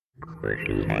Good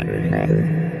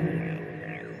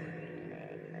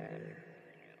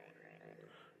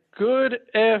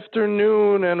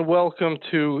afternoon and welcome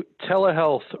to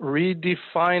Telehealth,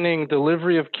 Redefining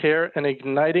Delivery of Care and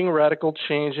Igniting Radical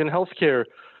Change in Healthcare,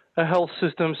 a Health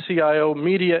System CIO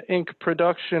Media Inc.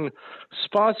 production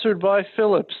sponsored by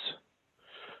Philips.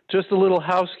 Just a little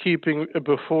housekeeping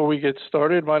before we get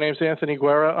started. My name is Anthony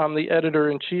Guerra. I'm the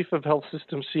Editor-in-Chief of Health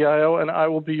System CIO, and I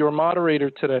will be your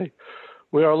moderator today.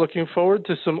 We are looking forward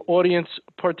to some audience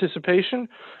participation.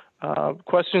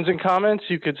 Questions and comments,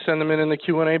 you could send them in the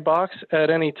Q&A box at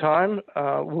any time.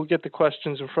 We'll get the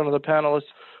questions in front of the panelists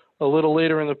a little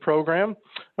later in the program.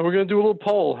 And we're going to do a little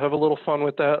poll, have a little fun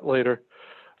with that later.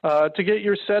 To get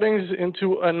your settings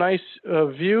into a nice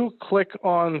view, click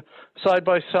on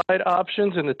side-by-side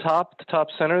options in the top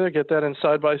center. Get that in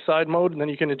side-by-side mode, and then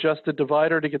you can adjust the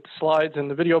divider to get the slides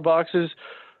and the video boxes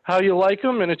how you like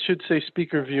them, and it should say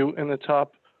speaker view in the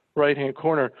top right-hand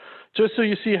corner. Just so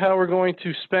you see how we're going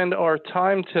to spend our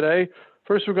time today,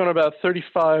 first we're going to about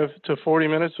 35 to 40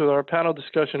 minutes with our panel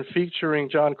discussion featuring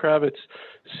John Kravitz,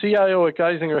 CIO at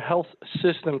Geisinger Health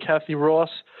System, Kathy Ross,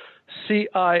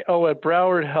 CIO at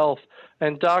Broward Health,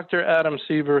 and Dr. Adam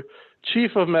Siever,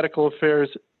 Chief of Medical Affairs,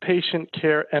 Patient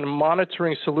Care, and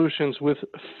Monitoring Solutions with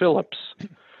Philips.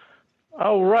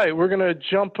 All right, we're going to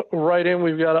jump right in.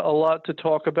 We've got a lot to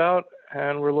talk about,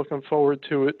 and we're looking forward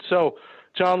to it. So,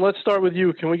 John, let's start with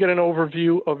you. Can we get an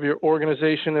overview of your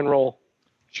organization and role?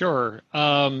 Sure.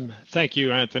 Thank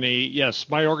you, Anthony. Yes,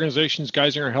 my organization is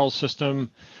Geisinger Health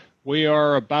System. We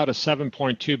are about a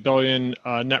 $7.2 billion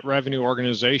net revenue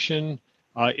organization,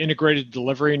 integrated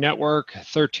delivery network,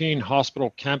 13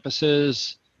 hospital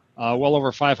campuses, well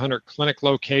over 500 clinic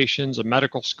locations, a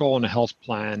medical school, and a health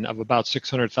plan of about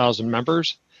 600,000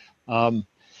 members. And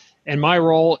my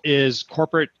role is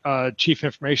corporate chief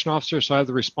information officer, so I have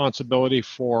the responsibility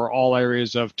for all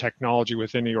areas of technology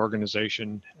within the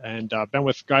organization. And I've been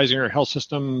with Geisinger Health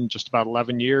System just about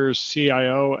 11 years,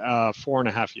 CIO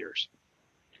 4.5 years.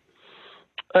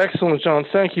 Excellent, John.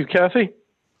 Thank you. Kathy?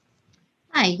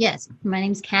 Hi, yes. My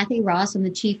name is Kathy Ross. I'm the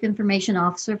Chief Information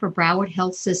Officer for Broward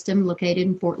Health System located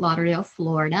in Fort Lauderdale,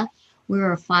 Florida.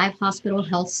 We're a 5-hospital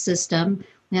health system.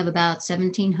 We have about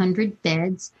 1,700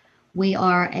 beds. We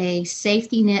are a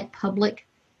safety net public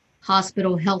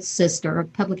hospital health system,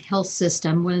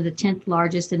 one of the 10th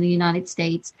largest in the United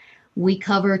States. We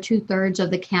cover 2/3 of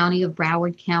the county of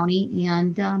Broward County,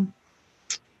 and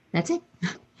that's it.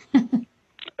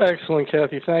 Excellent,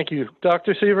 Kathy. Thank you.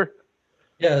 Dr. Siever?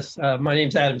 Yes, my name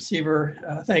is Adam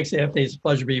Siever. Thanks, Anthony. It's a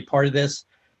pleasure to be a part of this.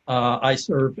 I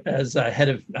serve as head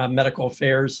of medical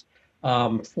affairs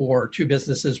for 2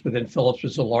 businesses within Philips,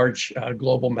 which is a large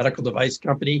global medical device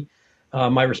company.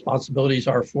 My responsibilities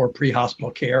are for pre-hospital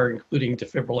care, including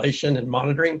defibrillation and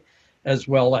monitoring, as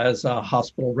well as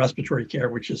hospital respiratory care,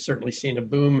 which has certainly seen a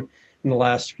boom in the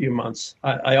last few months.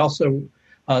 I also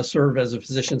serve as a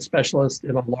physician specialist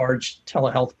in a large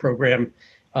telehealth program.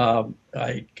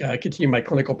 I continue my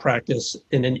clinical practice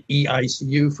in an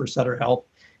EICU for Sutter Health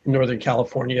in Northern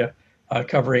California,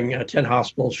 covering 10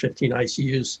 hospitals, 15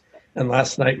 ICUs. And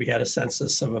last night we had a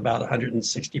census of about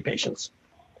 160 patients.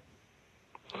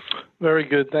 Very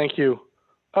good. Thank you.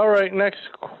 All right,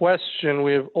 next question.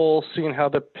 We have all seen how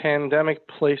the pandemic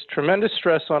placed tremendous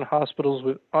stress on hospitals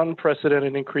with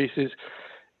unprecedented increases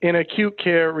in acute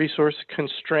care resource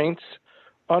constraints,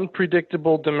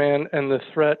 unpredictable demand, and the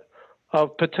threat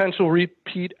of potential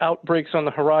repeat outbreaks on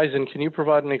the horizon. Can you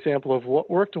provide an example of what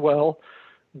worked well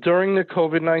during the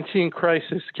COVID-19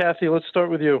 crisis? Kathy, let's start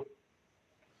with you.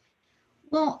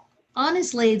 Well,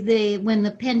 honestly, when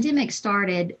the pandemic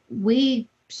started, we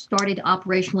started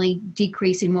operationally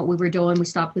decreasing what we were doing. We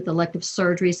stopped with elective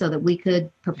surgery so that we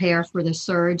could prepare for the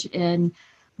surge, and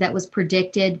that was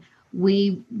predicted.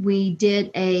 We did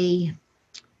a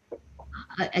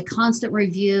constant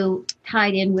review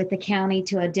tied in with the county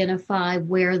to identify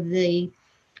where the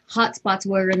hotspots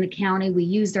were in the county. We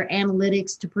used our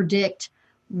analytics to predict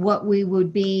what we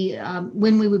would be,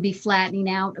 when we would be flattening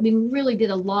out. I mean, we really did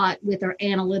a lot with our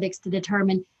analytics to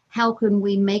determine how can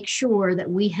we make sure that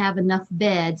we have enough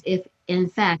beds if, in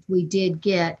fact, we did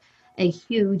get a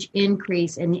huge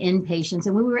increase in inpatients,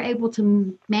 and we were able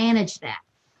to manage that.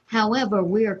 However,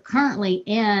 we are currently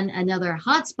in another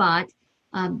hotspot,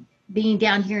 being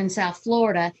down here in South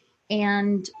Florida,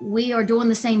 and we are doing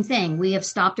the same thing. We have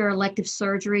stopped our elective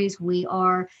surgeries. We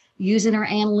are using our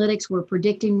analytics. We're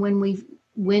predicting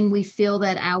when we feel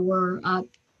that our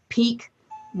peak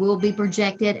will be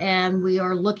projected, and we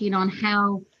are looking on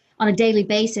a daily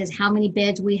basis, how many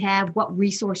beds we have, what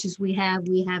resources we have.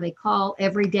 We have a call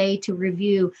every day to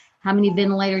review how many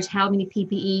ventilators, how many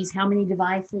PPEs, how many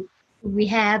devices, we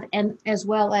have, and as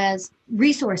well as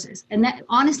resources. And that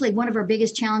honestly, one of our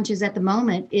biggest challenges at the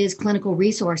moment is clinical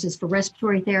resources for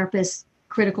respiratory therapists,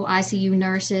 critical ICU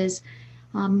nurses,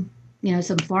 some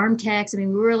farm techs. I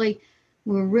mean,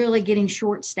 we're really getting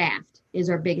short staffed is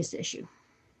our biggest issue.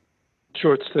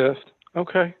 Short staffed.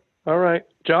 Okay. All right.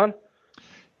 John?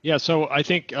 Yeah, so I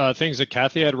think things that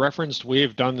Kathy had referenced,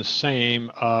 we've done the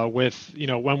same with,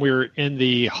 when we were in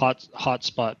the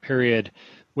hotspot period,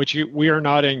 which we are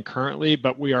not in currently,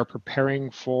 but we are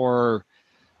preparing for,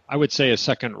 I would say, a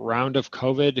second round of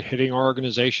COVID hitting our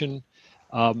organization.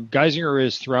 Geisinger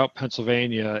is throughout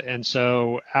Pennsylvania, and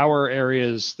so our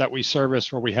areas that we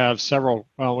service, where we have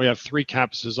we have 3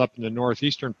 campuses up in the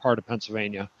northeastern part of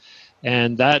Pennsylvania.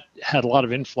 And that had a lot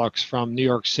of influx from New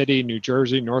York City, New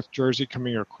Jersey, North Jersey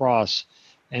coming across.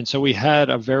 And so we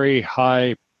had a very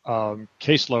high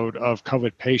caseload of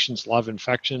COVID patients, a lot of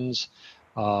infections,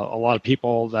 a lot of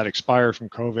people that expired from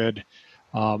COVID.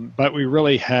 But we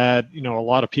really had, a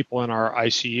lot of people in our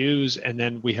ICUs. And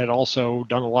then we had also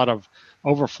done a lot of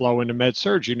overflow into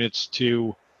med-surg units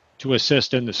to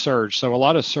assist in the surge. So a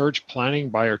lot of surge planning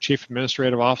by our chief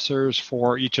administrative officers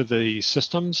for each of the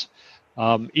systems.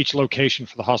 Each location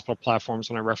for the hospital platforms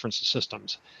when I reference the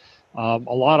systems. A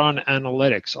lot on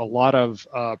analytics, a lot of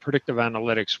predictive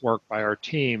analytics work by our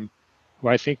team, who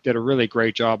I think did a really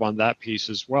great job on that piece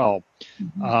as well.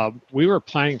 Mm-hmm. We were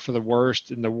planning for the worst,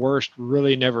 and the worst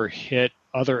really never hit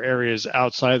other areas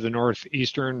outside of the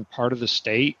northeastern part of the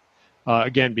state,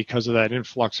 again, because of that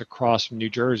influx across from New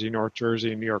Jersey, North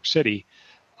Jersey, and New York City.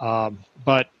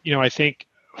 But, I think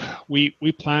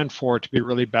we planned for it to be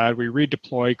really bad. We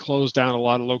redeployed, closed down a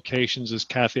lot of locations, as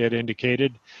Kathy had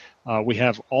indicated. We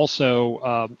have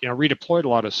also, redeployed a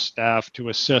lot of staff to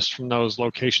assist from those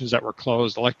locations that were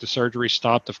closed. Elective surgery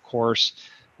stopped, of course.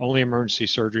 Only emergency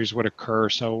surgeries would occur.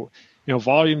 So,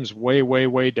 volumes way, way,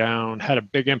 way down, had a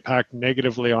big impact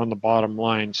negatively on the bottom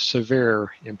line,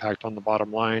 severe impact on the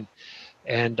bottom line.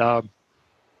 And,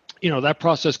 that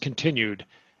process continued.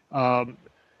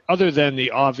 Other than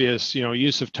the obvious,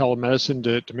 use of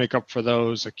telemedicine to make up for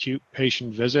those acute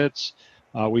patient visits,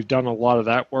 we've done a lot of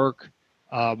that work.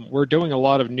 We're doing a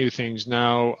lot of new things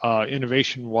now,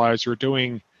 innovation-wise. We're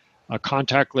doing a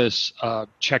contactless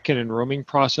check-in and rooming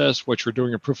process, which we're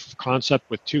doing a proof of concept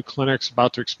with 2 clinics,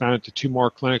 about to expand it to 2 more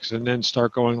clinics, and then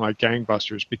start going like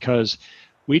gangbusters, because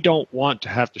we don't want to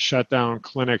have to shut down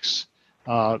clinics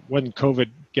when COVID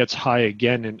gets high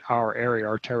again in our area,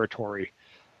 our territory.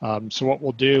 So what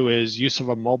we'll do is use of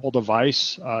a mobile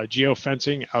device,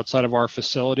 geofencing outside of our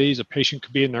facilities. A patient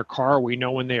could be in their car. We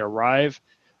know when they arrive.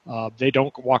 They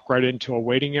don't walk right into a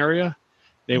waiting area.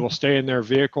 They will stay in their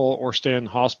vehicle or stay in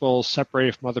the hospital,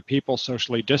 separated from other people,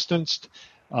 socially distanced,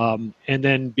 and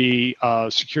then be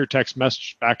secure text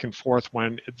message back and forth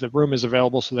when the room is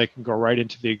available so they can go right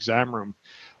into the exam room.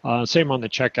 Same on the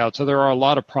checkout. So there are a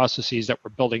lot of processes that we're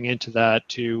building into that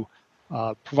to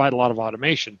provide a lot of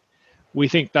automation. We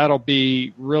think that'll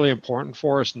be really important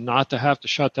for us not to have to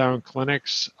shut down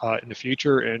clinics in the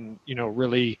future and,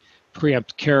 really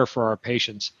preempt care for our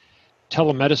patients.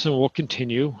 Telemedicine will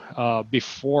continue.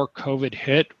 Before COVID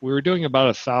hit, we were doing about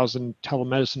 1,000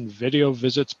 telemedicine video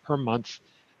visits per month.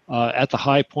 At the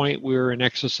high point, we were in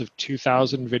excess of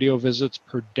 2,000 video visits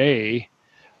per day,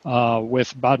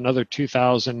 with about another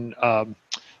 2,000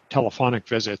 telephonic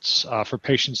visits for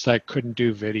patients that couldn't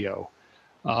do video.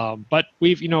 But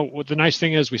we've, the nice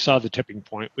thing is we saw the tipping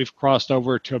point. We've crossed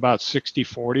over to about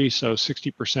 60-40, so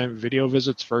 60% video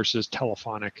visits versus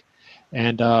telephonic.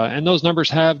 And those numbers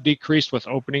have decreased with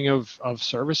opening of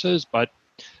services, but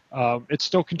it's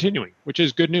still continuing, which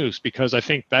is good news, because I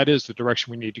think that is the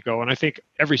direction we need to go. And I think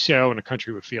every CIO in the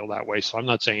country would feel that way, so I'm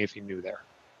not saying anything new there.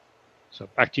 So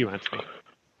back to you, Anthony.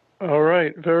 All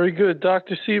right, very good.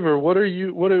 Dr. Siever,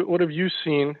 what have you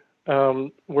seen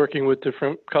working with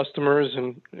different customers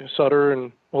and Sutter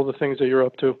and all the things that you're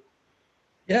up to?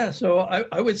 Yeah, so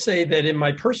I would say that in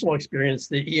my personal experience,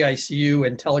 the EICU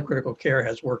and telecritical care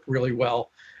has worked really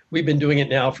well. We've been doing it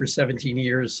now for 17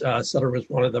 years. Sutter was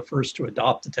one of the first to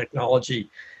adopt the technology,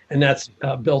 and that's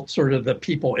built sort of the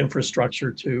people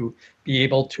infrastructure to be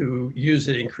able to use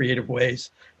it in creative ways.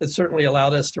 It certainly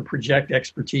allowed us to project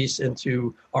expertise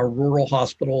into our rural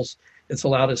hospitals. It's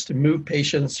allowed us to move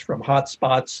patients from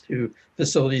hotspots to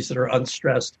facilities that are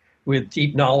unstressed with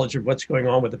deep knowledge of what's going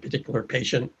on with a particular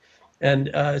patient. And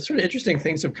sort of interesting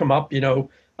things have come up.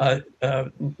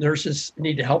 Nurses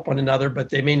need to help one another, but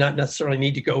they may not necessarily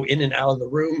need to go in and out of the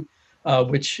room,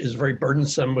 which is very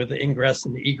burdensome with the ingress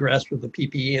and the egress with the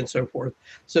PPE and so forth.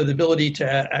 So the ability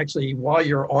to actually, while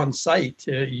you're on site,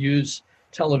 to use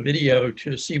televideo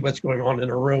to see what's going on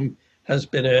in a room has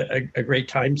been a great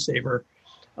time saver.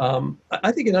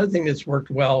 I think another thing that's worked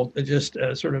well, just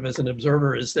sort of as an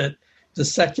observer, is that the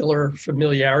secular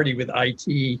familiarity with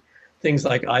IT, things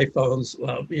like iPhones,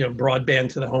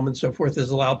 broadband to the home and so forth,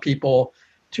 has allowed people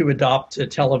to adopt to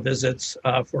televisits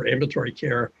for ambulatory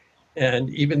care. And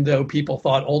even though people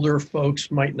thought older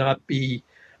folks might not be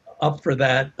up for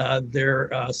that, their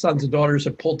sons and daughters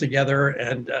have pulled together,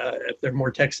 and if they're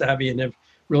more tech savvy, and have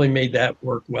really made that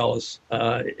work well. As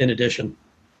in addition,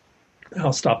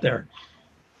 I'll stop there.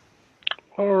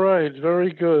 All right,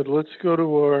 very good. Let's go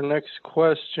to our next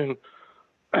question.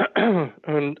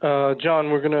 And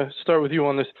John, we're going to start with you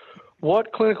on this.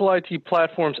 What clinical IT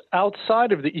platforms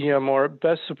outside of the EMR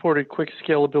best supported quick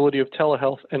scalability of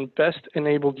telehealth and best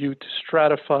enabled you to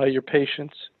stratify your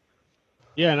patients?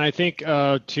 Yeah, and I think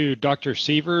to Dr.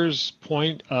 Seaver's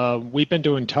point, we've been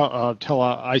doing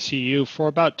tele-ICU for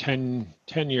about 10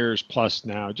 years plus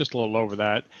now, just a little over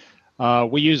that.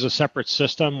 We use a separate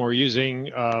system. We're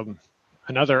using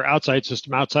another outside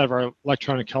system outside of our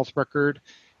electronic health record.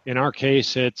 In our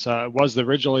case, it was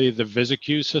originally the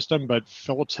VisiQ system, but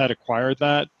Philips had acquired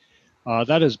that.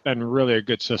 That has been really a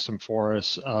good system for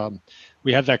us.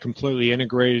 We have that completely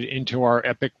integrated into our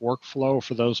Epic workflow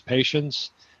for those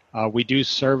patients. We do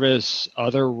service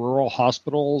other rural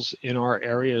hospitals in our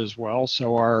area as well.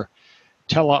 So our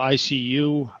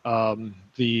tele-ICU,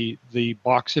 the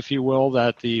box, if you will,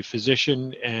 that the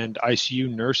physician and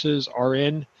ICU nurses are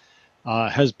in,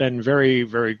 has been very,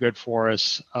 very good for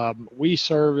us. We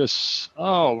service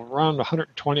around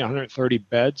 120, 130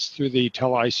 beds through the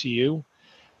tele-ICU,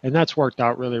 and that's worked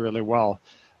out really, really well.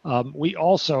 We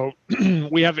also,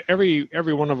 we have every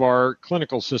one of our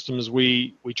clinical systems,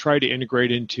 we try to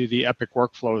integrate into the Epic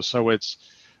workflow, so it's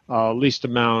least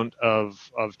amount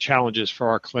of challenges for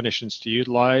our clinicians to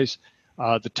utilize.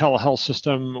 The telehealth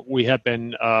system, we have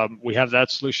that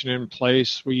solution in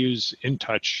place. We use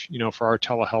InTouch, for our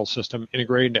telehealth system,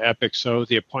 integrated into Epic, so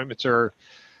the appointments are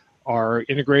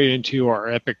integrated into our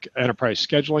Epic enterprise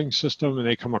scheduling system, and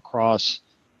they come across,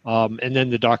 and then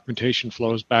the documentation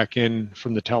flows back in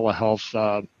from the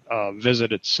telehealth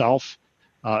visit itself,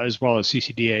 as well as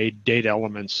CCDA data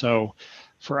elements. So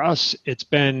for us, it's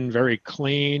been very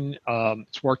clean.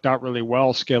 It's worked out really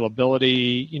well.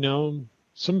 Scalability,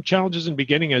 some challenges in the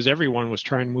beginning as everyone was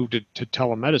trying to move to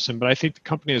telemedicine, but I think the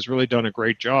company has really done a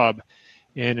great job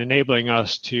in enabling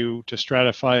us to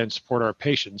stratify and support our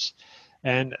patients.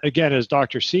 And again, as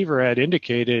Dr. Seaver had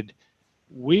indicated,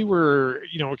 we were,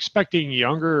 expecting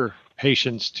younger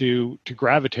patients to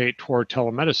gravitate toward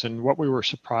telemedicine. What we were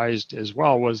surprised as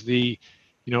well was the,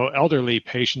 elderly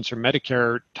patients or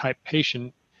Medicare type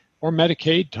patient or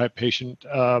Medicaid type patient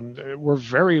were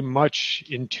very much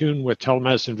in tune with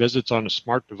telemedicine visits on a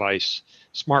smart device,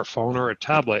 smartphone or a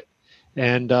tablet.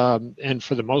 And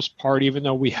for the most part, even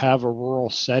though we have a rural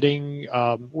setting,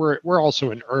 we're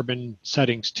also in urban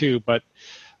settings too. But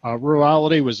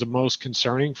rurality was the most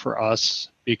concerning for us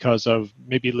because of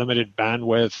maybe limited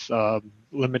bandwidth,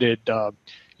 limited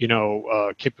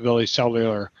capability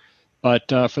cellular. But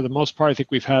for the most part, I think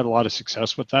we've had a lot of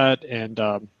success with that, and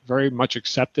very much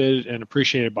accepted and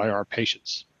appreciated by our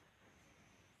patients.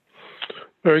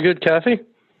 Very good. Kathy?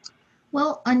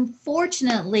 Well,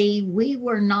 unfortunately, we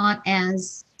were not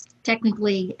as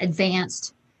technically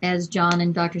advanced as John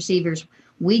and Dr. Seavers.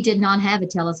 We did not have a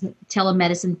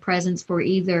telemedicine presence for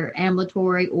either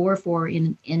ambulatory or for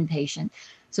inpatient.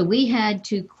 So we had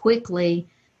to quickly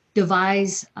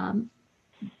devise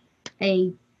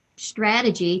a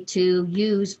strategy to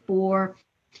use for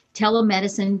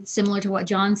telemedicine, similar to what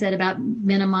John said about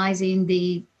minimizing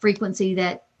the frequency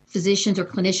that physicians or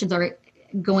clinicians are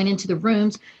going into the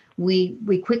rooms.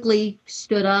 We quickly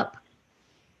stood up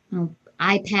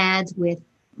iPads with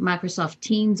Microsoft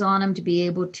Teams on them to be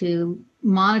able to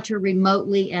monitor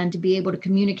remotely and to be able to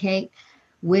communicate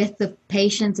with the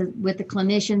patients and with the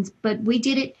clinicians. But we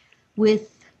did it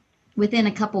within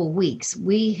a couple of weeks.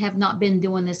 We have not been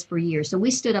doing this for years. So we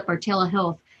stood up our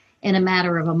telehealth in a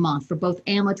matter of a month for both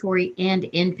ambulatory and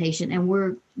inpatient.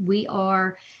 And we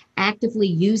are actively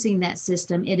using that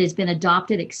system. It has been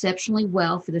adopted exceptionally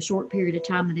well for the short period of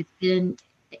time that it's been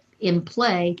in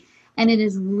play. And it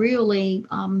has really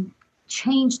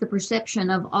changed the perception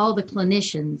of all the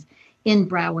clinicians in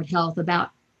Broward Health about,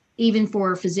 even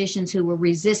for physicians who were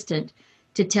resistant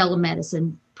to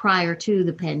telemedicine prior to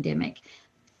the pandemic.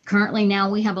 Currently now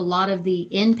we have a lot of the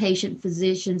inpatient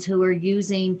physicians who are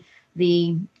using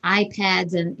the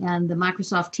iPads and the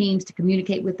Microsoft Teams to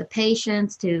communicate with the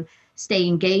patients, to stay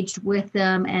engaged with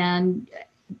them. And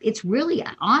it's really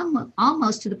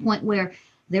almost to the point where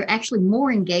they're actually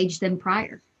more engaged than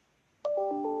prior.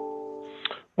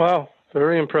 Wow.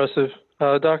 Very impressive.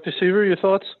 Dr. Seaver, your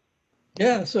thoughts?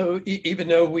 Yeah, so even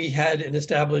though we had an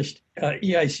established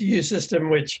EICU system,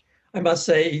 which I must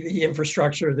say the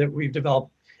infrastructure that we've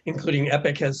developed, including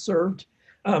Epic, has served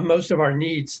most of our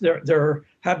needs, there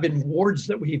have been wards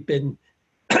that we've been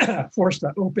forced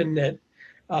to open that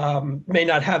may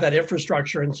not have that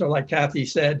infrastructure. And so, like Kathy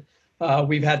said,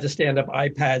 we've had to stand up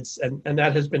iPads, and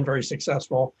that has been very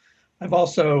successful. I've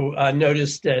also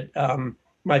noticed that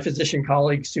my physician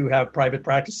colleagues who have private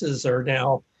practices are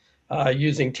now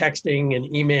using texting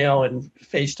and email and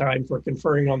FaceTime for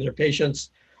conferring on their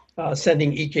patients,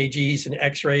 sending EKGs and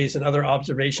X-rays and other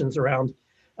observations around,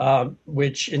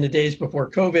 which in the days before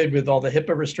COVID, with all the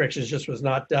HIPAA restrictions, just was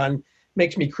not done.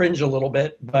 Makes me cringe a little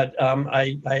bit, but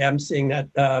I am seeing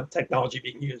that technology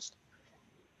being used.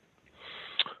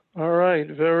 All right,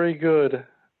 very good.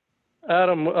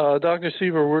 Adam, Dr.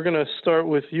 Seaver, we're going to start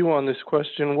with you on this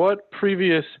question. What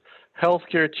previous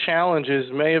healthcare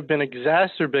challenges may have been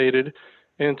exacerbated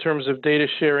in terms of data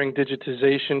sharing,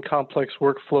 digitization, complex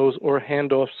workflows, or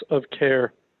handoffs of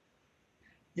care?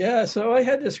 Yeah, so I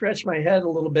had to scratch my head a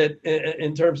little bit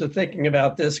in terms of thinking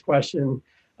about this question.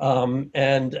 I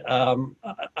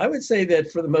would say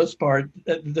that for the most part,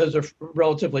 those are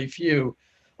relatively few.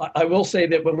 I will say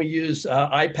that when we use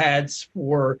iPads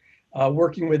for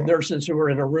working with nurses who are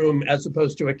in a room as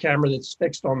opposed to a camera that's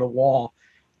fixed on the wall,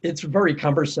 it's very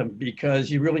cumbersome because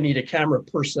you really need a camera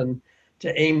person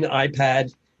to aim the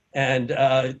iPad, and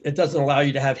it doesn't allow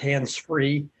you to have hands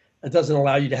free. It doesn't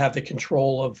allow you to have the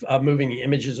control of moving the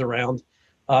images around.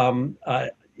 Like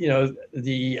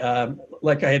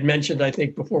I had mentioned, I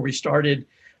think before we started,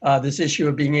 this issue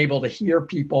of being able to hear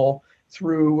people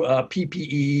through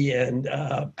PPE and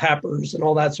PAPRs and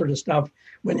all that sort of stuff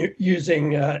when you're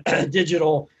using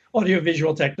digital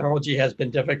audiovisual technology has been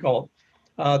difficult.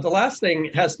 The last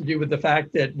thing has to do with the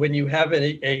fact that when you have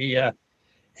a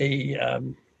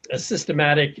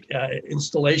systematic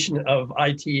installation of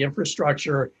IT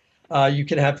infrastructure, you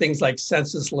can have things like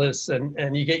census lists,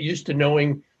 and you get used to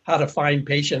knowing how to find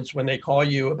patients when they call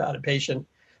you about a patient.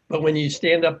 But when you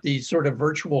stand up these sort of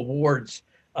virtual wards,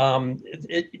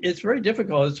 it's very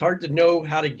difficult. It's hard to know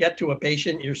how to get to a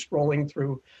patient. You're scrolling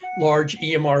through large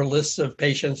EMR lists of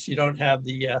patients. You don't have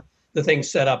the thing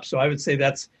set up. So I would say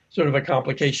that's sort of a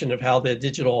complication of how the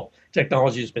digital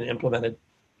technology has been implemented.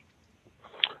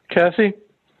 Kathy?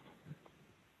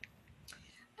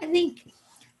 I think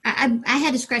I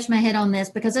had to scratch my head on this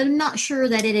because I'm not sure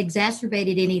that it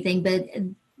exacerbated anything, but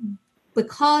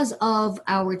because of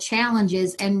our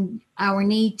challenges and our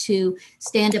need to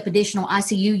stand up additional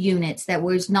ICU units that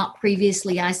was not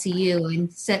previously ICU and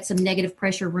set some negative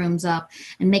pressure rooms up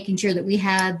and making sure that we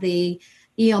had the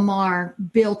EMR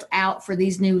built out for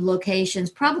these new locations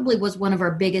probably was one of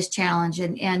our biggest challenge.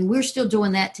 And we're still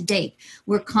doing that to date.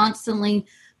 We're constantly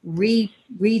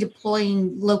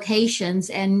redeploying locations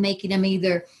and making them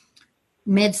either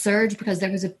med surge, because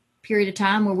there was a period of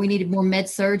time where we needed more med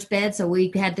surge beds. So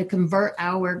we had to convert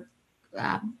our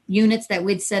units that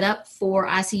we'd set up for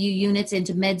ICU units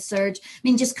into med surge. I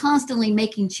mean, just constantly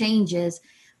making changes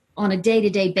on a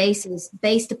day-to-day basis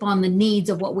based upon the needs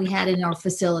of what we had in our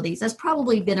facilities. That's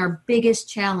probably been our biggest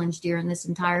challenge during this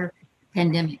entire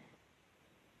pandemic.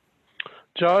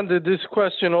 John, did this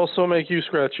question also make you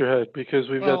scratch your head? Because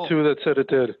we've got two that said it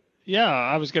did. Yeah,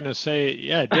 I was going to say,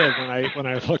 yeah, it did when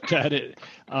I looked at it.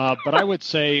 But I would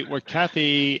say what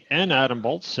Kathy and Adam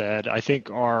both said, I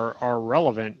think are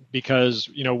relevant because,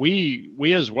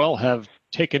 we as well have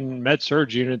taken med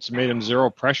surge units and made them zero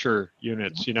pressure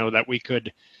units, that we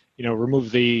could, remove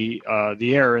the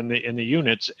air in the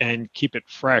units and keep it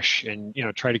fresh and,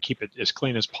 try to keep it as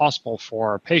clean as possible for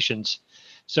our patients.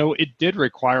 So it did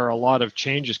require a lot of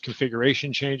changes,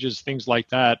 configuration changes, things like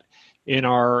that in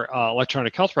our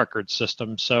electronic health record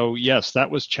system. So yes, that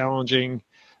was challenging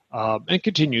and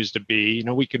continues to be.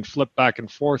 We can flip back and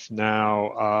forth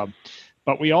now,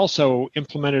 but we also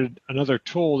implemented another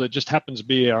tool that just happens to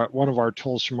be one of our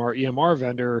tools from our EMR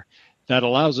vendor that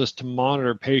allows us to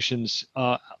monitor patients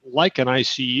like an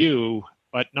ICU,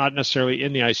 but not necessarily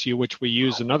in the ICU, which we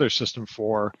use another system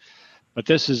for. But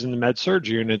this is in the med surg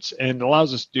units and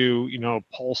allows us to do,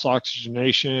 pulse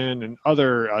oxygenation and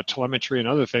other telemetry and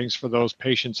other things for those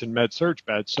patients in med surg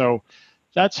beds. So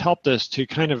that's helped us to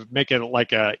kind of make it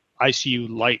like a ICU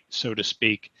light, so to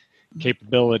speak,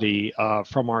 capability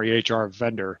from our EHR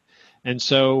vendor. And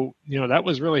so, that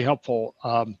was really helpful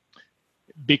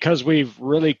because we've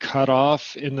really cut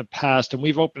off in the past, and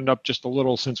we've opened up just a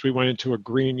little since we went into a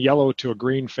yellow to a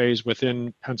green phase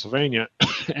within Pennsylvania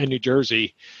and New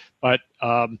Jersey. But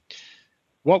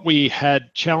what we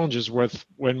had challenges with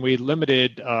when we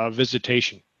limited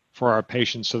visitation for our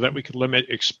patients so that we could limit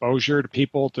exposure to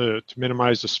people to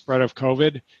minimize the spread of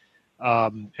COVID.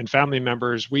 And family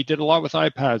members, we did a lot with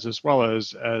iPads as well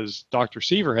as Dr.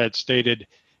 Seaver had stated.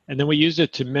 And then we used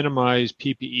it to minimize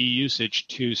PPE usage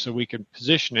too, so we could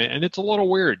position it. And it's a little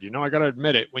weird, I got to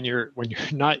admit it, when you're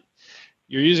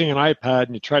using an iPad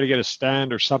and you try to get a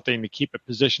stand or something to keep it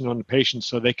positioned on the patient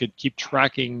so they could keep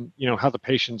tracking, how the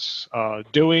patient's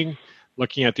doing,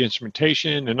 looking at the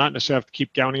instrumentation, and not necessarily have to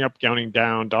keep gowning up, gowning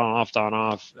down, don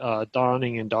off,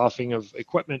 donning and doffing of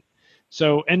equipment.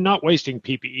 So, and not wasting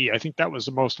PPE. I think that was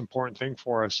the most important thing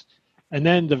for us. And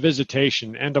then the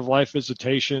visitation, end of life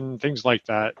visitation, things like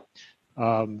that.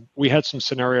 We had some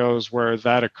scenarios where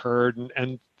that occurred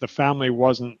and the family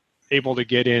wasn't able to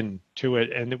get into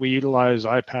it. And we utilized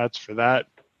iPads for that.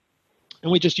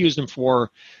 And we just used them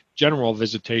for general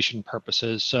visitation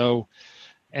purposes. So,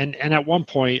 and at one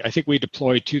point, I think we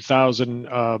deployed 2,000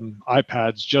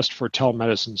 iPads just for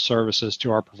telemedicine services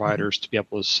to our providers to be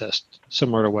able to assist,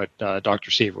 similar to what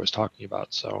Dr. Seaver was talking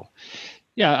about. So,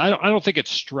 yeah, I don't think it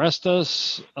stressed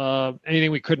us.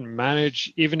 Anything we couldn't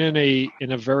manage, even in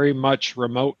a very much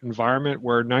remote environment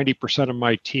where 90% of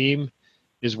my team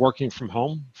is working from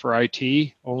home for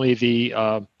IT. Only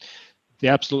the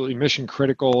absolutely mission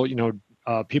critical,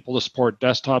 people to support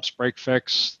desktops, break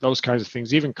fix, those kinds of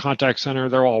things. Even contact center,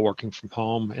 they're all working from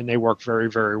home, and they work very,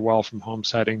 very well from home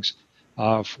settings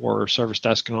for service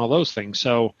desk and all those things.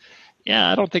 So,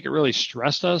 yeah, I don't think it really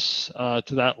stressed us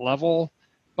to that level,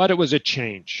 but it was a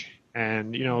change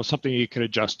and, something you could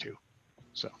adjust to.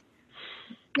 So,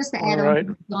 just to add on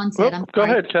to what John said. Go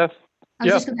ahead, Kath. I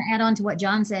was just going to add on to what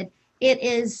John said.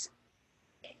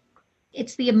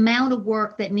 It's the amount of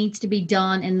work that needs to be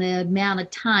done and the amount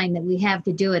of time that we have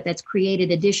to do it that's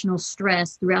created additional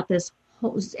stress throughout this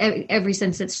ever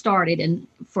since it started and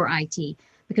for IT,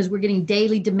 because we're getting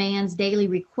daily demands, daily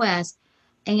requests.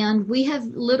 And we have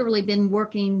literally been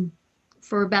working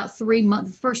for about 3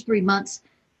 months, the first 3 months,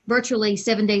 virtually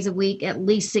 7 days a week, at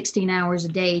least 16 hours a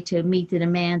day to meet the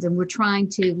demands. And we're trying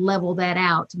to level that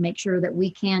out to make sure that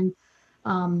we can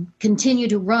continue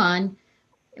to run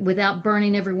without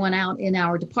burning everyone out in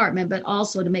our department, but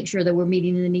also to make sure that we're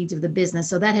meeting the needs of the business.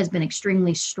 So that has been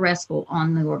extremely stressful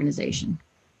on the organization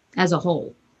as a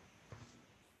whole.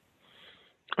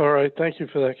 All right. Thank you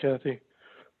for that, Kathy.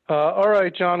 All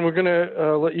right, John, we're going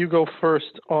to let you go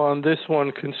first on this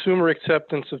one. Consumer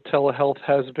acceptance of telehealth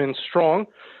has been strong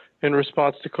in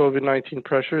response to COVID-19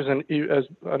 pressures. And as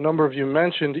a number of you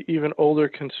mentioned, even older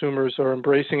consumers are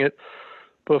embracing it.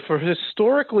 But for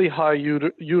historically high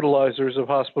utilizers of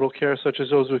hospital care, such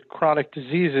as those with chronic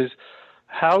diseases,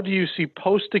 how do you see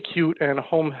post-acute and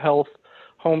home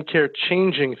care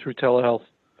changing through telehealth?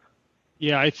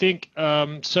 Yeah, I think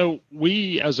so.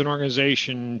 We, as an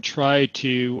organization, try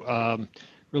to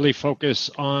really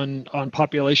focus on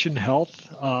population health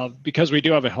because we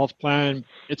do have a health plan.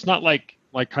 It's not like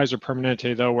Kaiser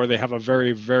Permanente, though, where they have a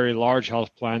very, very large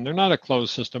health plan. They're not a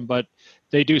closed system, but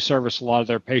they do service a lot of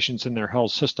their patients in their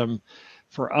health system.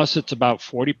 For us, it's about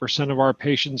 40% of our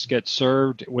patients get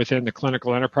served within the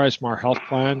clinical enterprise from our health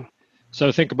plan. So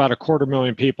think about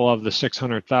 250,000 people of the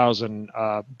 600,000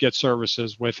 get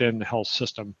services within the health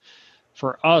system.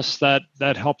 For us,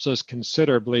 that helps us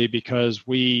considerably because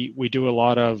we do a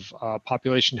lot of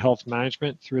population health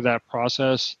management through that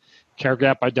process. Care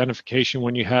gap identification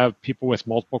when you have people with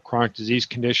multiple chronic disease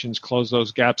conditions, close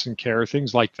those gaps in care,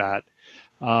 things like that.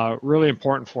 Really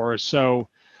important for us. So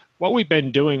what we've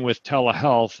been doing with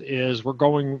telehealth is we're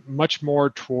going much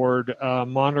more toward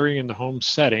monitoring in the home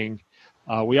setting.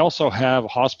 We also have a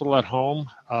hospital at home,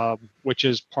 which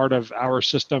is part of our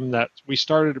system that we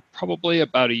started probably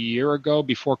about a year ago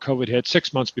before COVID hit,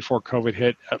 6 months before COVID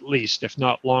hit, at least, if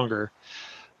not longer.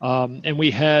 And we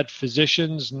had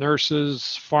physicians,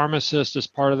 nurses, pharmacists as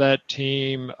part of that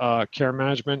team, care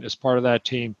management as part of that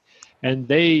team, and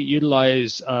they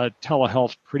utilize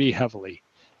telehealth pretty heavily.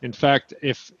 In fact,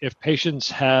 if patients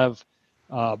have,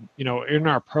 in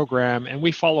our program, and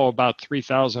we follow about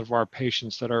 3,000 of our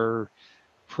patients that are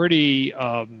pretty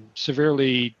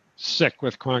severely sick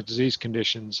with chronic disease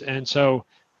conditions, and so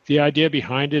the idea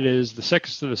behind it is the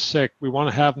sickest of the sick, we want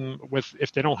to have them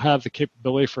if they don't have the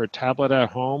capability for a tablet at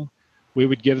home, we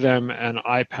would give them an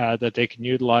iPad that they can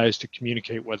utilize to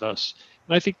communicate with us.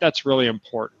 And I think that's really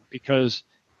important because,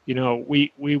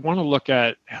 we want to look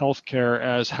at healthcare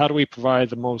as how do we provide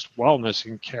the most wellness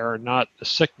in care, not the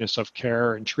sickness of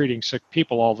care and treating sick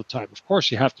people all the time. Of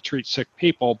course, you have to treat sick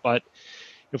people, but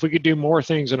if we could do more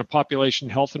things in a population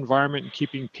health environment and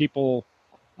keeping people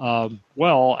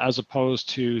well, as opposed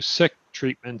to sick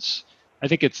treatments, I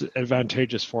think it's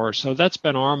advantageous for us. So that's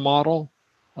been our model.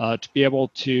 to be able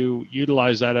to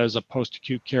utilize that as a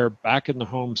post-acute care back in the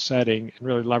home setting and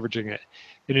really leveraging it.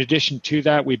 In addition to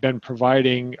that, we've been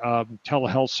providing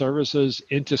telehealth services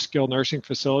into skilled nursing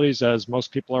facilities. As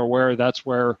most people are aware, that's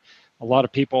where a lot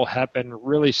of people have been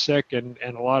really sick and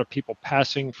a lot of people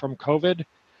passing from COVID.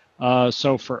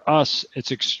 So for us,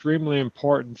 it's extremely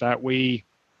important that we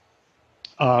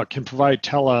can provide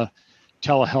telehealth,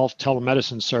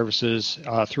 telemedicine services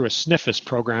through a SNFIS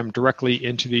program directly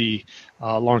into the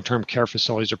long-term care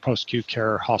facilities or post-acute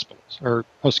care hospitals or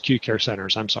post-acute care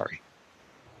centers. I'm sorry.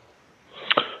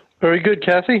 Very good,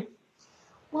 Kathy.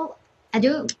 Well, I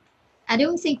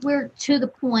don't think we're to the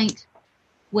point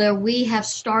where we have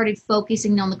started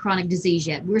focusing on the chronic disease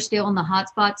yet. We're still in the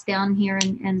hotspots down here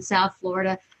in South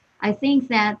Florida. I think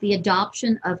that the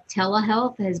adoption of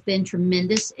telehealth has been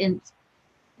tremendous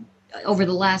over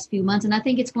the last few months, and I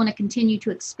think it's going to continue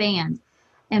to expand.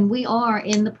 And we are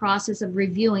in the process of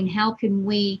reviewing how can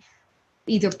we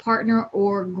either partner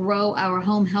or grow our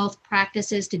home health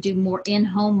practices to do more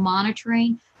in-home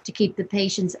monitoring, to keep the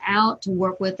patients out, to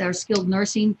work with our skilled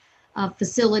nursing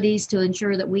facilities to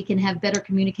ensure that we can have better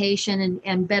communication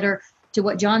and better, to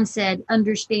what John said,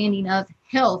 understanding of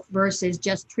health versus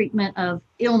just treatment of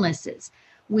illnesses.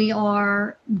 We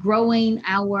are growing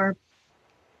our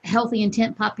Healthy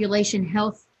Intent population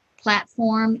health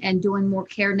platform and doing more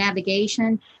care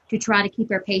navigation to try to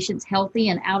keep our patients healthy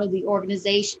and out of the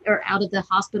organization or out of the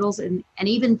hospitals and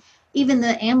even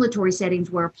the ambulatory settings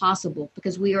where possible,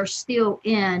 because we are still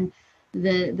in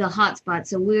the hotspot.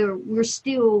 So we're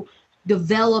still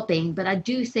developing, but I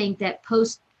do think that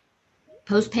post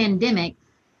pandemic,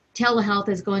 telehealth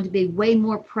is going to be way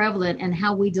more prevalent in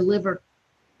how we deliver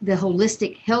the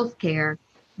holistic health care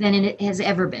than it has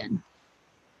ever been.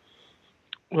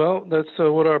 Well, that's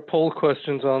what our poll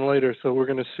question's on later, so we're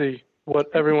going to see what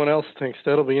everyone else thinks.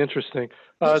 That'll be interesting.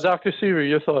 Dr. Seaver,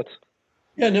 your thoughts?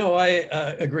 Yeah, no, I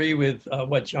agree with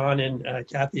what John and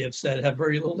Kathy have said. Have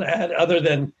very little to add other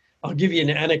than I'll give you an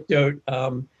anecdote.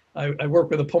 I work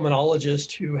with a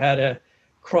pulmonologist who had a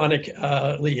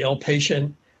chronically ill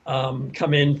patient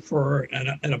come in for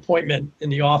an appointment in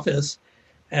the office.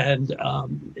 And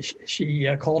she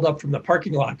called up from the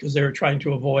parking lot because they were trying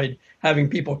to avoid having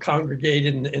people congregate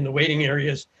in the waiting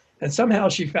areas. And somehow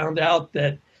she found out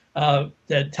that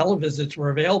televisits were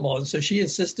available. And so she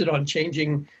insisted on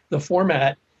changing the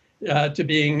format to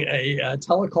being a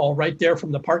telecall right there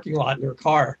from the parking lot in her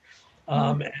car.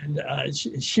 And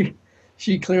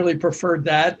she clearly preferred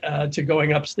that to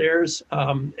going upstairs.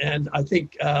 And I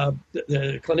think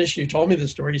the clinician who told me the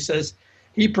story says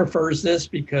he prefers this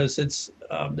because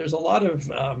there's a lot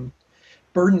of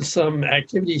burdensome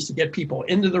activities to get people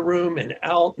into the room and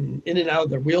out and in and out of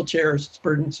their wheelchairs. It's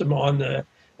burdensome on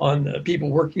the people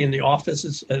working in the office.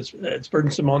 It's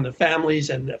burdensome on the families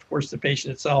and of course the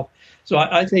patient itself. So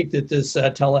I think that this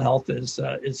telehealth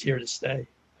is here to stay.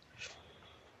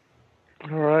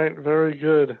 All right, very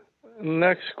good.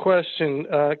 Next question,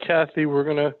 Kathy, we're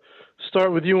going to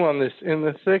start with you on this. In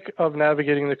the thick of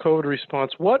navigating the COVID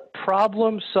response, what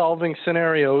problem-solving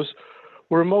scenarios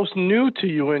were most new to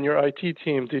you and your IT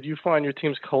team? Did you find your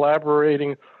teams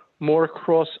collaborating more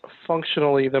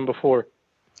cross-functionally than before?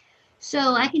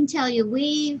 So I can tell you,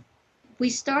 we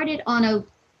started on a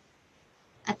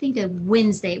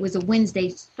Wednesday. It was a Wednesday,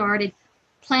 started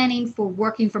planning for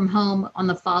working from home on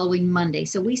the following Monday.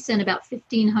 So we sent about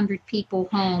 1,500 people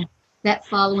home that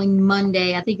following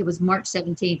Monday. I think it was March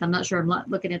 17th. I'm not sure. I'm not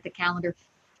looking at the calendar.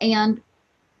 And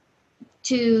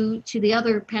to the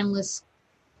other panelists'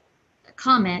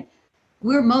 comment,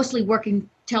 we're mostly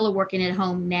teleworking at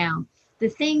home now. The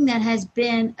thing that has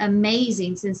been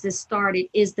amazing since this started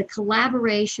is the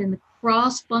collaboration, the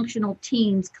cross-functional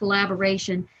teams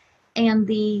collaboration, and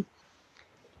the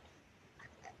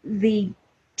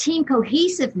team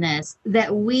cohesiveness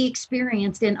that we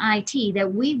experienced in IT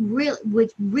that we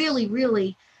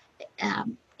really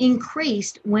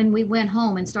increased when we went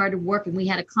home and started working. We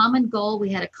had a common goal,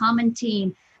 we had a common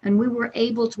team, and we were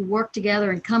able to work together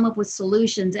and come up with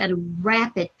solutions at a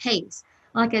rapid pace.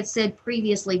 Like I said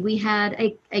previously, we had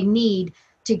a need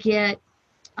to get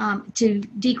to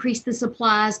decrease the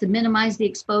supplies, to minimize the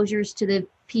exposures to the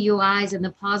PUIs and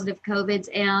the positive COVIDs,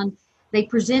 and they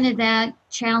presented that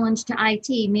challenge to IT.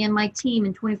 Me and my team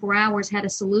in 24 hours had a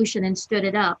solution and stood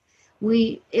it up.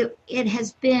 It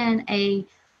has been a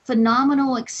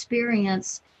phenomenal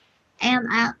experience. And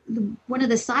one of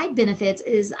the side benefits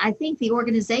is I think the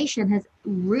organization has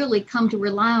really come to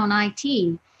rely on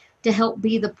IT to help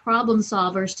be the problem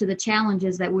solvers to the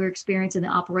challenges that we're experiencing in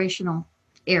the operational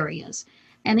areas.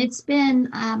 And it's been,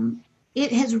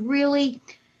 it has really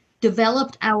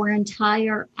developed our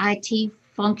entire IT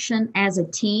function as a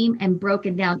team and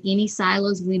broken down any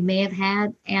silos we may have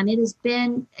had, and it has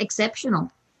been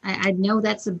exceptional. I know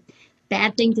that's a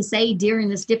bad thing to say during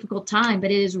this difficult time,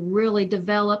 but it has really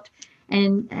developed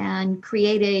and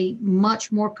create a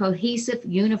much more cohesive,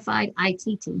 unified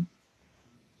IT team.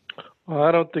 Well,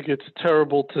 I don't think it's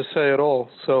terrible to say at all.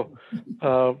 So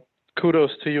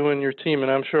kudos to you and your team,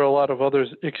 and I'm sure a lot of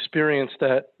others experienced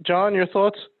that. John, your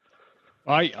thoughts?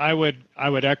 I would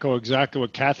echo exactly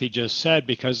what Kathy just said,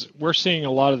 because we're seeing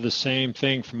a lot of the same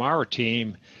thing from our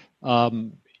team.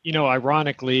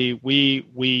 Ironically,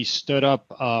 we stood up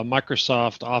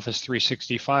Microsoft Office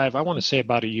 365, I want to say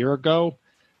about a year ago,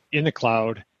 in the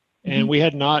cloud, and we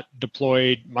had not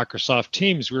deployed Microsoft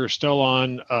Teams. We were still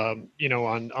on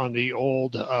the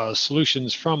old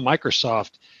solutions from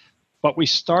Microsoft, but we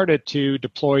started to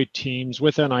deploy Teams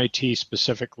within IT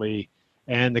specifically,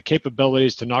 and the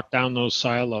capabilities to knock down those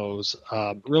silos,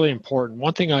 really important.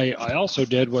 One thing I also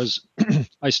did was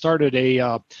I started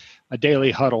a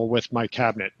daily huddle with my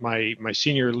cabinet, my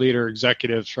senior leader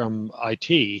executives from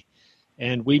IT,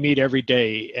 and we meet every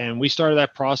day. And we started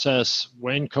that process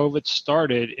when COVID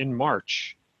started in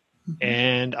March.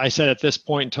 And I said, at this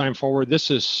point in time forward, this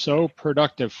is so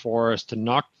productive for us to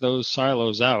knock those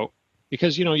silos out,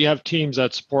 because you have teams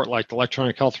that support like the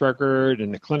electronic health record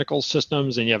and the clinical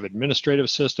systems, and you have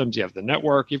administrative systems, you have the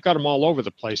network, you've got them all over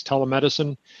the place,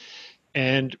 telemedicine.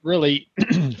 And really,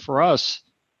 for us,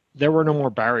 there were no more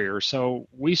barriers. So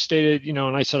we stated,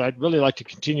 and I said, I'd really like to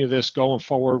continue this going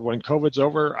forward. When COVID's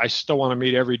over, I still want to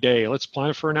meet every day. Let's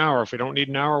plan for an hour. If we don't need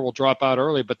an hour, we'll drop out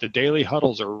early. But the daily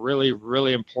huddles are really,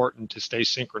 really important to stay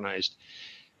synchronized.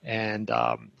 And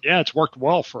it's worked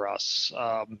well for us.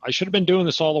 I should have been doing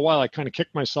this all the while. I kind of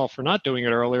kicked myself for not doing it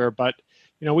earlier, but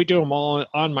we do them all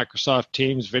on Microsoft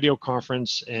Teams video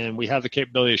conference, and we have the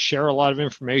capability to share a lot of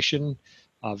information,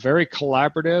 very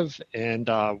collaborative,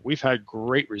 and we've had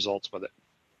great results with it.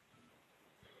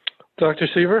 Dr.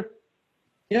 Seaver?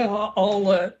 Yeah,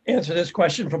 I'll answer this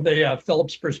question from the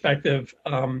Philips perspective.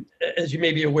 As you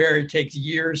may be aware, it takes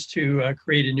years to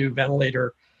create a new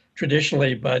ventilator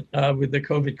traditionally, but with the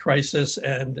COVID crisis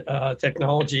and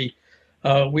technology,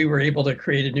 we were able to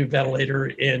create a new ventilator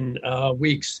in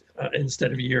weeks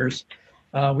instead of years.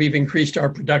 We've increased our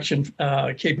production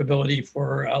capability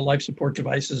for life support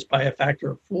devices by a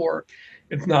factor of 4,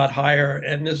 if not higher.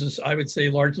 And this is, I would say,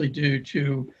 largely due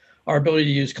to our ability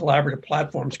to use collaborative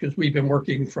platforms, because we've been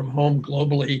working from home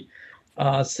globally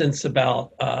since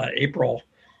about April.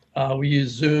 We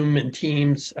use Zoom and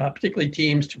Teams, particularly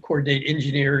Teams, to coordinate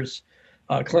engineers,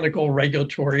 clinical,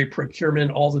 regulatory,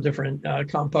 procurement, all the different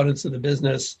components of the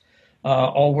business,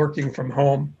 all working from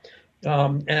home.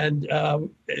 And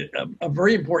a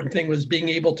very important thing was being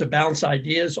able to bounce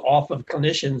ideas off of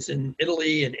clinicians in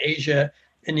Italy and Asia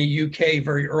and the UK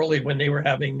very early when they were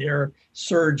having their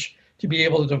surge, to be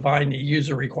able to define the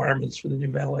user requirements for the new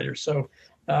ventilator. So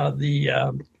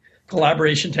the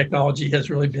collaboration technology has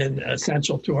really been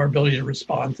essential to our ability to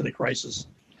respond to the crisis.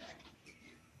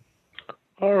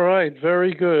 All right,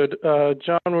 very good.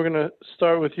 John, we're going to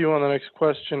start with you on the next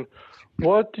question.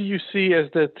 What do you see as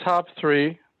the top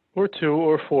 3 or 2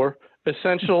 or 4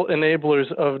 essential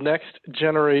enablers of next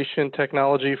generation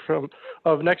technology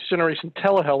of next generation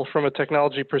telehealth from a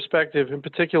technology perspective? In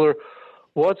particular,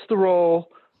 what's the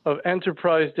role of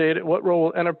enterprise data? What role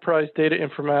will enterprise data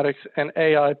informatics and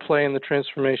AI play in the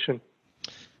transformation?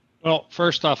 Well,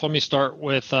 first off, let me start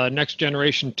with next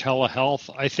generation telehealth.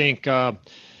 I think,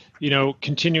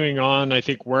 continuing on, I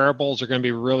think wearables are going to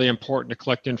be really important to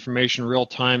collect information real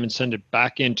time and send it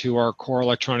back into our core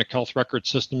electronic health record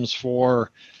systems for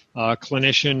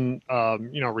clinician,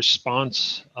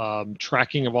 response,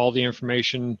 tracking of all the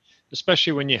information,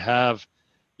 especially when you have,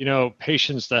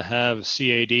 patients that have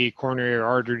CAD, coronary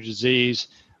artery disease.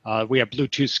 We have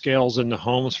Bluetooth scales in the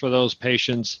homes for those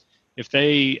patients. If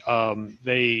they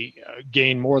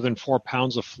gain more than 4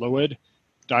 pounds of fluid,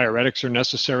 diuretics are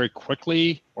necessary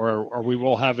quickly, or we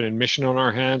will have an admission on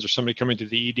our hands, or somebody coming to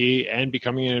the ED and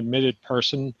becoming an admitted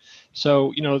person.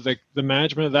 So, the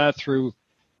management of that through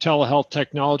telehealth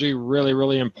technology, really,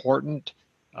 really important.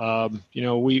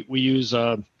 We use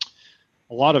a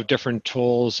lot of different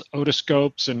tools,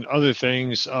 otoscopes and other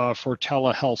things for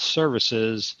telehealth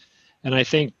services. And I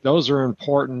think those are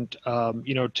important,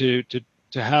 to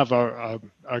have a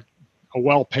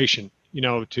well patient,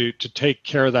 to take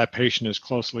care of that patient as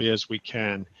closely as we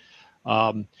can.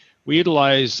 We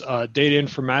utilize data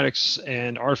informatics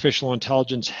and artificial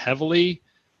intelligence heavily.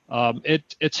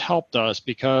 It's helped us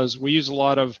because we use a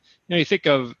lot of, you think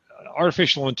of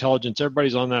artificial intelligence,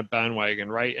 everybody's on that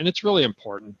bandwagon, right? And it's really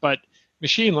important, but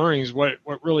machine learning is what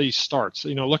really starts,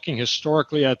 looking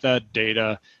historically at that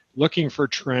data, looking for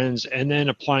trends, and then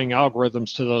applying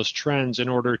algorithms to those trends in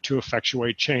order to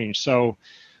effectuate change. So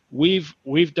we've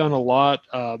done a lot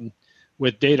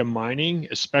with data mining,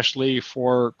 especially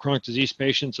for chronic disease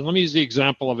patients. And let me use the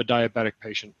example of a diabetic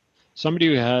patient, somebody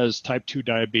who has type 2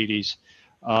 diabetes.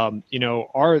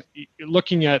 Are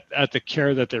looking at the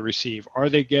care that they receive. Are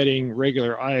they getting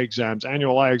regular eye exams,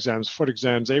 annual eye exams, foot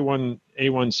exams,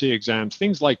 A1C exams,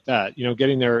 things like that,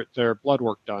 getting their blood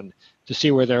work done to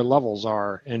see where their levels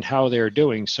are and how they're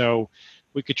doing so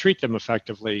we could treat them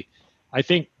effectively. I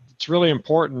think it's really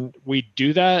important we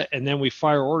do that, and then we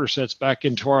fire order sets back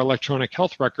into our electronic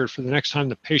health record for the next time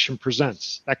the patient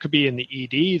presents. That could be in the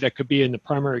ED, that could be in the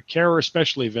primary care or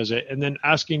specialty visit, and then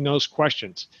asking those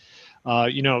questions.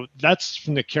 That's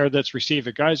from the care that's received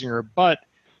at Geisinger, but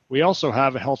we also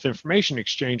have a health information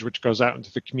exchange which goes out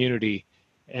into the community.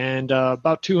 And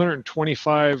about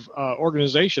 225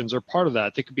 organizations are part of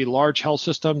that. They could be large health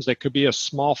systems. They could be a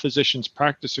small physician's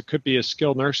practice. It could be a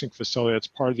skilled nursing facility that's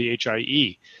part of the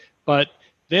HIE. But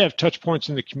they have touch points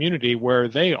in the community where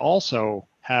they also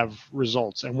have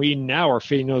results. And we now are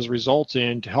feeding those results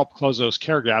in to help close those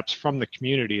care gaps from the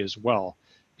community as well.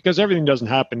 Because everything doesn't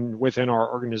happen within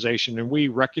our organization, and we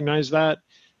recognize that.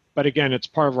 But again, it's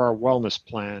part of our wellness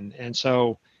plan. And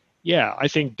so, yeah, I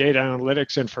think data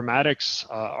analytics, informatics,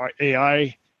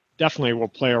 AI definitely will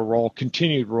play a role,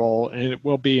 continued role, and it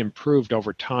will be improved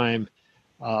over time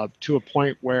to a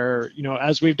point where,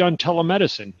 as we've done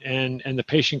telemedicine and the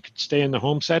patient could stay in the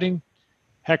home setting,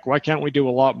 heck, why can't we do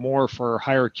a lot more for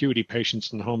higher acuity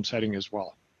patients in the home setting as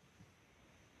well?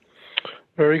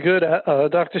 Very good.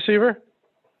 Dr. Seaver?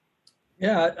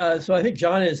 Yeah, so I think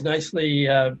John has nicely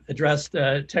addressed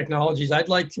technologies. I'd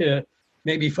like to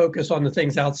maybe focus on the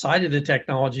things outside of the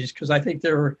technologies because I think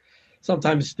they're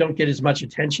sometimes don't get as much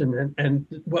attention. And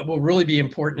what will really be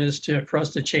important is for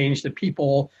us to change the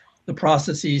people, the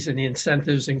processes, and the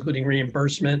incentives, including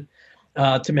reimbursement,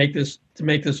 to make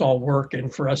this all work,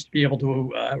 and for us to be able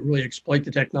to really exploit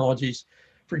the technologies.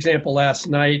 For example, last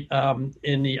night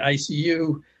in the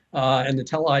ICU and the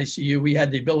tele-ICU, we had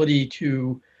the ability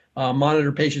to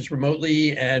monitor patients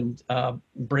remotely and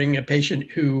bring a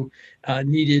patient who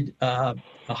needed a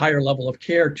higher level of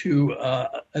care to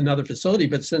another facility.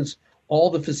 But since all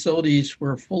the facilities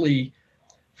were fully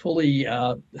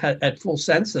at full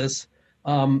census,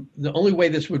 the only way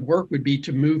this would work would be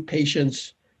to move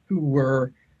patients who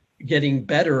were getting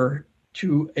better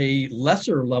to a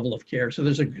lesser level of care. So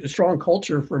there's a strong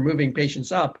culture for moving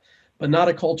patients up, but not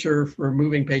a culture for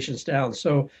moving patients down.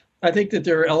 So I think that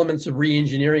there are elements of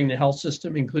re-engineering the health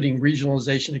system, including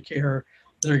regionalization of care,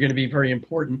 that are going to be very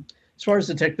important. As far as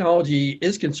the technology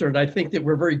is concerned, I think that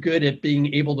we're very good at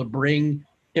being able to bring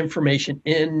information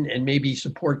in and maybe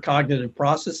support cognitive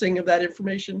processing of that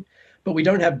information, but we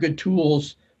don't have good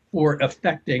tools for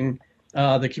affecting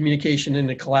the communication and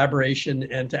the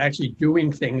collaboration and to actually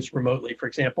doing things remotely. For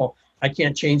example, I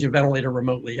can't change a ventilator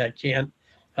remotely. I can't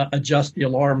adjust the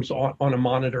alarms on a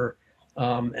monitor.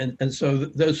 And so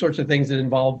those sorts of things that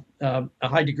involve a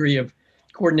high degree of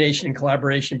coordination and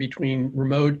collaboration between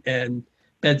remote and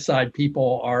bedside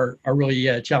people are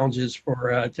really challenges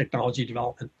for technology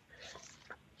development.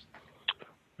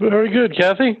 Very good.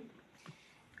 Kathy?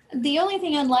 The only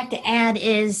thing I'd like to add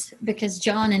is, because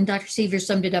John and Dr. Seaver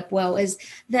summed it up well, is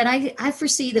that I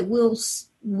foresee that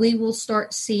we will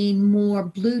start seeing more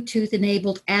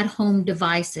Bluetooth-enabled at-home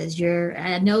devices.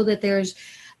 I know that there's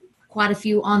quite a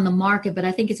few on the market, but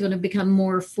I think it's going to become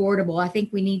more affordable. I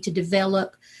think we need to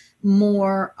develop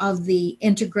more of the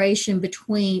integration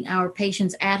between our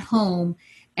patients at home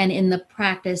and in the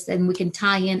practice, and we can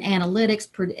tie in analytics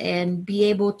and be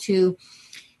able to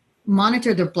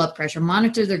monitor their blood pressure,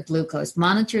 monitor their glucose,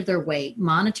 monitor their weight,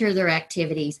 monitor their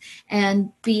activities,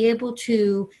 and be able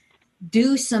to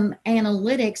do some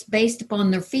analytics based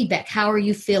upon their feedback. How are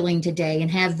you feeling today?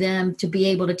 And have them to be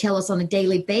able to tell us on a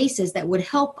daily basis that would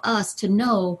help us to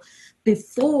know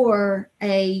before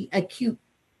a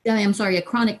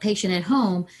chronic patient at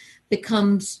home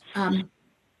becomes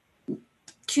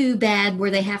too bad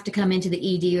where they have to come into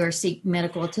the ED or seek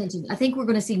medical attention. I think we're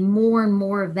going to see more and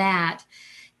more of that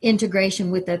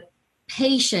integration with the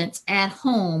patients at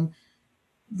home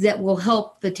that will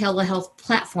help the telehealth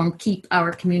platform keep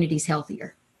our communities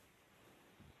healthier.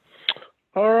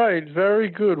 All right, very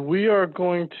good. We are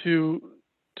going to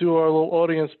do our little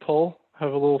audience poll,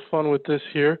 have a little fun with this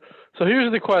here. So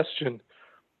here's the question.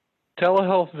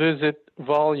 Telehealth visit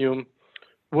volume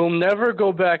will never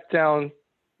go back down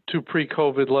to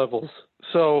pre-COVID levels.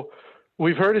 So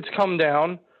we've heard it's come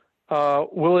down.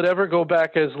 Will it ever go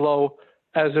back as low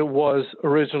as it was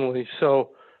originally.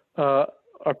 So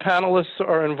our panelists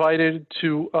are invited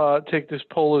to take this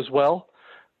poll as well.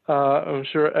 I'm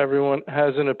sure everyone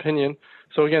has an opinion.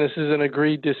 So again, this is an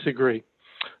agree, disagree.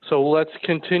 So let's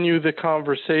continue the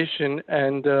conversation,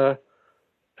 and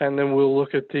then we'll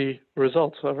look at the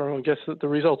results. So everyone gets the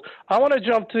results. I want to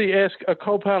jump to the Ask a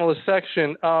Co-Panelist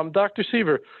section. Dr.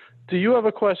 Seaver, do you have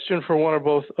a question for one or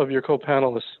both of your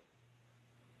co-panelists?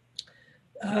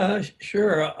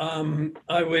 Sure.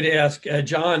 I would ask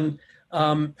John,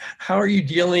 how are you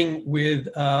dealing with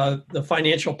the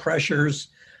financial pressures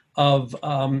of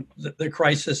the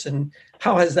crisis, and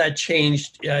how has that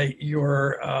changed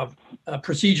your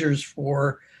procedures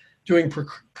for doing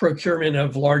procurement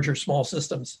of large or small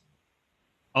systems?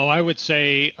 Oh, I would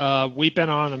say we've been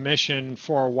on a mission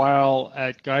for a while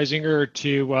at Geisinger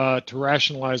to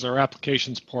rationalize our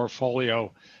applications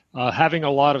portfolio. Having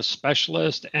a lot of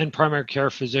specialists and primary care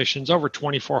physicians, over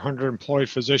 2,400 employed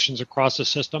physicians across the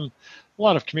system, a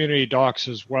lot of community docs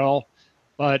as well.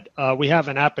 But we have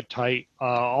an appetite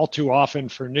all too often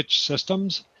for niche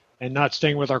systems and not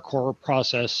staying with our core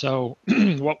process. So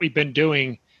what we've been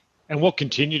doing, and we'll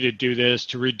continue to do this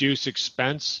to reduce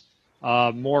expense,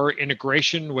 more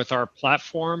integration with our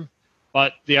platform.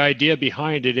 But the idea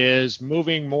behind it is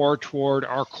moving more toward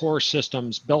our core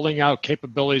systems, building out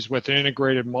capabilities with an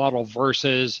integrated model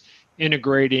versus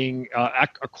integrating,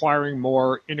 acquiring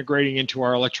more, integrating into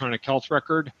our electronic health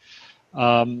record,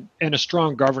 and a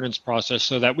strong governance process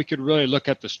so that we could really look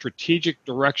at the strategic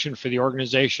direction for the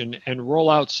organization and roll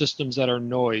out systems that are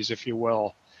noise, if you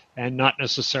will, and not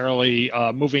necessarily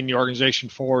moving the organization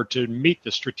forward to meet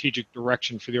the strategic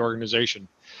direction for the organization.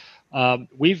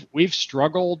 We've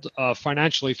struggled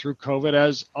financially through COVID,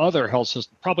 as other health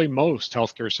systems, probably most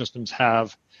healthcare systems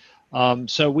have.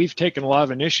 So we've taken a lot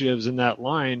of initiatives in that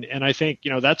line, and I think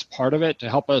that's part of it to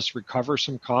help us recover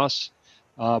some costs.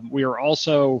 We are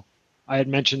also, I had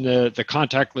mentioned the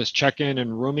contactless check-in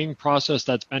and rooming process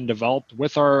that's been developed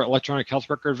with our electronic health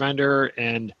record vendor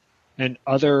and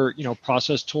other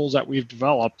process tools that we've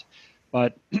developed,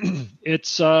 but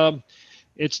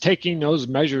it's taking those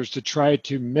measures to try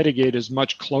to mitigate as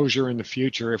much closure in the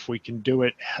future if we can do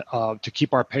it to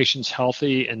keep our patients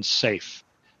healthy and safe.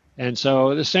 And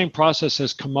so the same process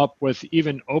has come up with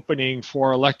even opening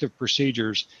for elective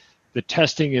procedures. The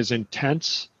testing is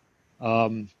intense.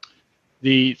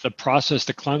 The process,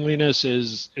 the cleanliness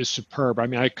is superb. I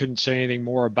mean, I couldn't say anything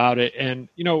more about it. And,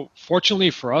 fortunately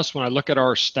for us, when I look at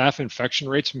our staff infection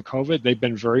rates from COVID, they've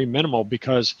been very minimal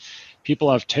because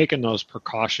people have taken those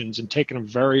precautions and taken them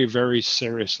very, very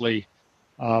seriously.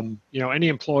 Any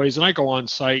employees, and I go on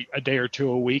site a day or two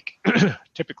a week.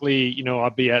 Typically,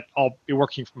 I'll be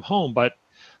working from home, but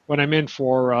when I'm in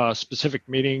for specific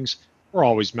meetings, we're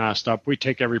always masked up. We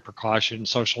take every precaution,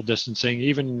 social distancing,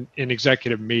 even in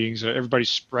executive meetings, everybody's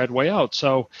spread way out.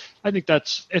 So I think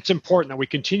it's important that we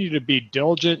continue to be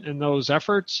diligent in those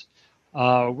efforts.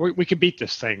 We can beat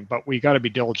this thing, but we got to be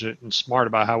diligent and smart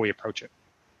about how we approach it.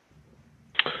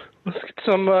 Let's get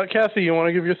some, Kathy, you want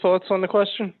to give your thoughts on the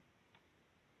question?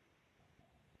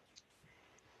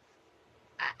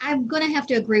 I'm going to have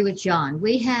to agree with John.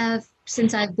 We have,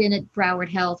 since I've been at Broward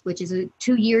Health, which is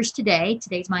 2 years today.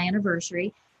 Today's my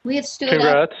anniversary. We have stood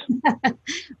Congrats. up.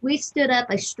 We've stood up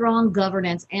a strong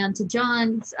governance. And to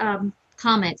John's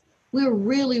comment, we're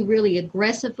really, really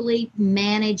aggressively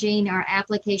managing our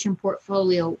application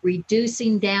portfolio,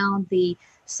 reducing down the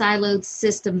siloed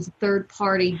systems, third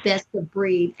party, best of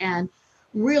breed, and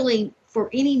really for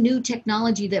any new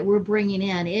technology that we're bringing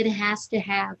in, it has to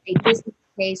have a business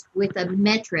case with a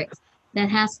metrics that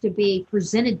has to be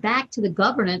presented back to the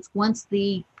governance once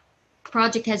the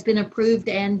project has been approved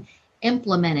and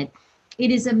implemented. It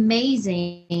is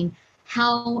amazing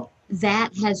how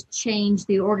that has changed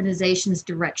the organization's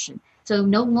direction. So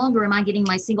no longer am I getting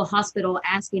my single hospital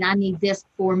asking, I need this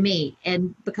for me.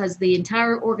 And because the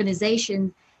entire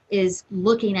organization is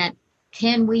looking at,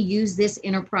 can we use this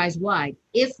enterprise-wide?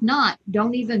 If not,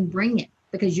 don't even bring it,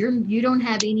 because you don't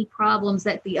have any problems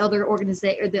that the other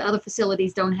organization or the other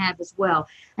facilities don't have as well.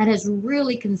 That has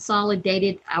really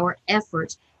consolidated our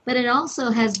efforts, but it also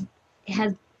has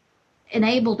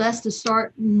enabled us to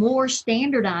start more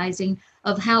standardizing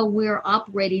of how we're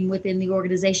operating within the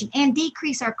organization and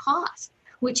decrease our cost,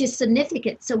 which is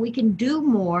significant, so we can do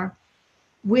more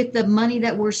with the money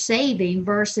that we're saving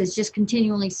versus just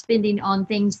continually spending on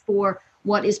things for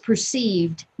what is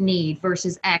perceived need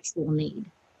versus actual need.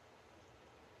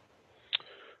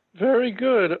 Very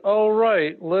good. All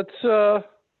right, let's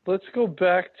go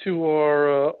back to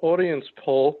our audience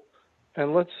poll,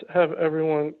 and let's have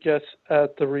everyone guess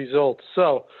at the results.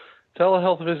 So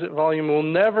telehealth visit volume will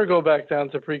never go back down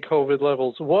to pre-COVID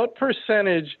levels. What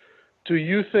percentage do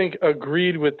you think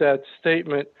agreed with that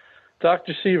statement?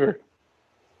 Dr. Seaver?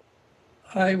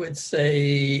 I would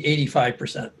say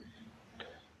 85%.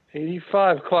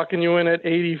 85, clocking you in at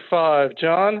 85.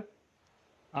 John?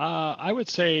 I would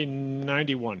say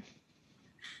 91.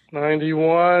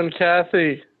 91.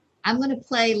 Kathy? I'm going to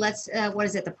play, what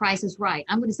is it? The Price is Right.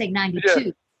 I'm going to say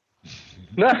 92.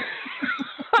 Yeah.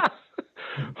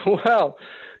 Wow.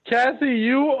 Kathy,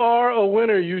 you are a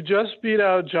winner. You just beat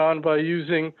out John by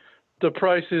using the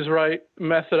Price is Right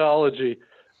methodology.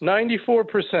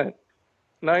 94%.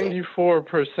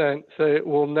 94% say it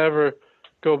will never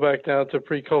go back down to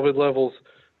pre-COVID levels.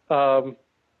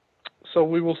 So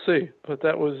we will see. But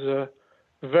that was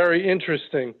very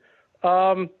interesting.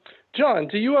 John,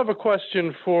 do you have a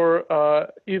question for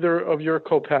either of your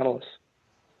co-panelists?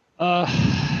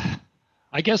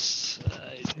 I guess,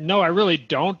 no, I really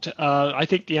don't. I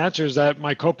think the answers that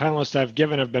my co-panelists have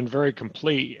given have been very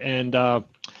complete. And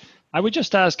I would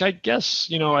just ask, I guess,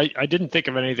 I didn't think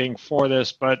of anything for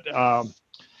this, but,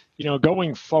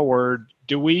 going forward,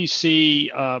 do we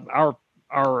see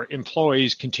our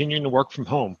employees continuing to work from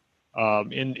home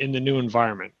in the new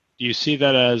environment? Do you see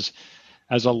that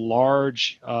as a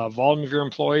large volume of your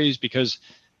employees? Because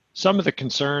some of the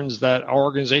concerns that our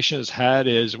organization has had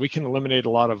is we can eliminate a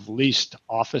lot of leased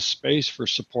office space for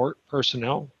support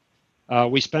personnel.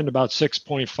 We spend about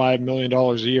 $6.5 million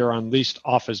a year on leased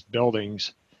office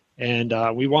buildings, and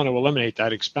we want to eliminate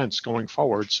that expense going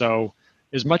forward. So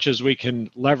as much as we can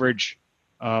leverage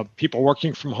people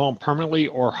working from home permanently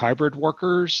or hybrid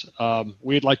workers,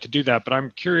 we'd like to do that. But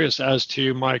I'm curious as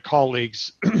to my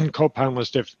colleagues,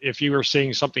 co-panelists, if you are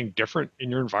seeing something different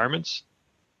in your environments.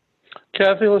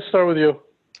 Kathy, let's start with you.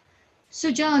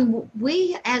 So, John,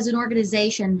 we as an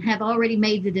organization have already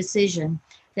made the decision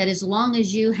that as long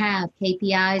as you have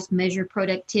KPIs, measure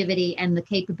productivity, and the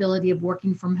capability of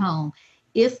working from home,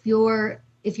 if your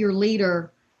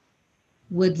leader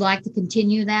would like to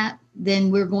continue that,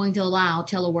 then we're going to allow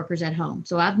teleworkers at home.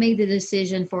 So I've made the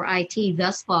decision for IT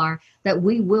thus far that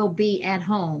we will be at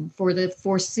home for the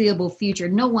foreseeable future.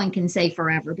 No one can say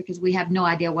forever because we have no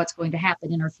idea what's going to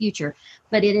happen in our future,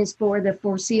 but it is for the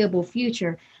foreseeable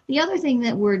future. The other thing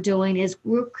that we're doing is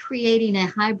we're creating a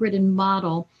hybrid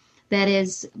model that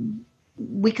is,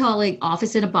 we call it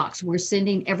office in a box. We're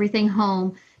sending everything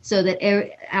home so that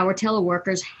our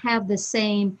teleworkers have the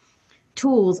same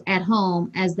tools at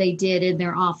home as they did in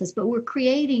their office, but we're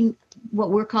creating what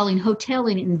we're calling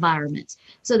hoteling environments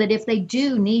so that if they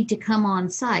do need to come on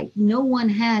site, no one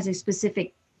has a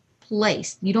specific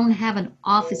place. You don't have an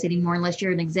office anymore unless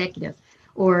you're an executive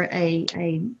or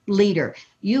a leader.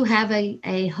 You have a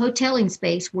hoteling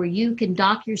space where you can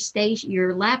dock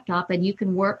your laptop and you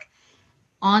can work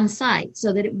on site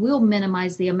so that it will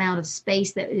minimize the amount of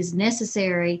space that is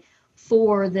necessary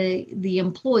for the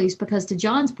employees, because to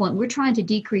John's point, we're trying to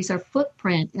decrease our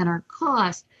footprint and our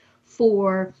cost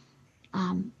for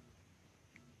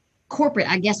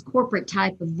corporate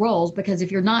type of roles, because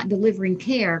if you're not delivering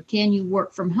care, can you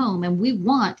work from home? And we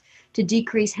want to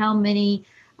decrease how many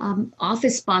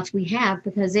office spots we have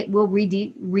because it will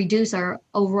reduce our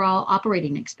overall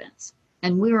operating expense.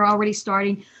 And we're already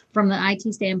starting from the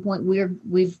IT standpoint.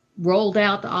 We've rolled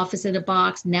out the office in a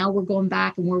box. Now we're going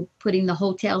back and we're putting the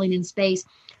hoteling in space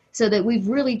so that we've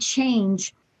really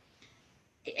changed.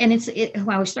 And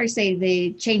I was starting to say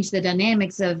they changed the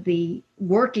dynamics of the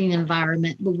working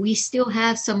environment, but we still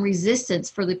have some resistance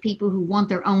for the people who want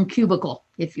their own cubicle,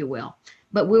 if you will.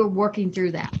 But we're working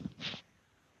through that.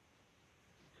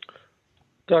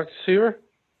 Dr. Seaver?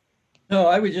 No,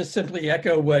 I would just simply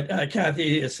echo what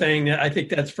Kathy is saying. I think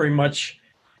that's very much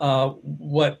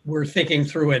what we're thinking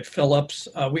through at Philips.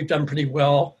 We've done pretty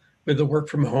well with the work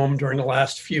from home during the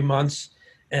last few months.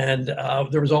 And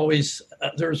there's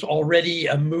already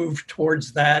a move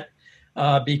towards that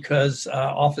because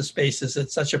office space is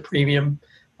at such a premium.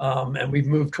 And we've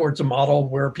moved towards a model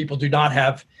where people do not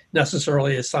have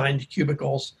necessarily assigned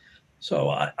cubicles. So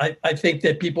I think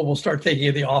that people will start thinking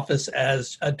of the office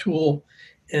as a tool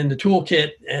in the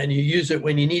toolkit, and you use it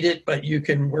when you need it, but you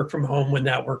can work from home when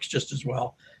that works just as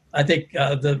well. I think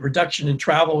the reduction in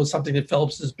travel is something that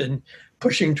Philips has been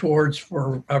pushing towards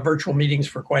for virtual meetings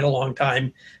for quite a long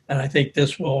time, and I think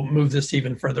this will move this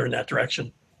even further in that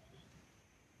direction.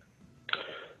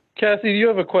 Kathy, do you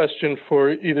have a question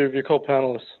for either of your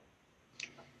co-panelists?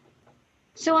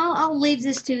 So I'll leave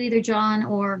this to either John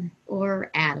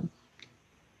or Adam.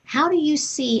 How do you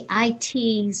see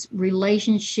IT's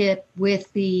relationship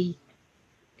with the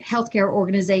healthcare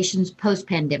organizations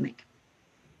post-pandemic?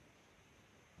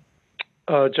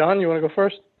 John, you want to go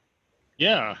first?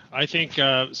 Yeah, I think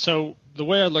so. The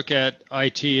way I look at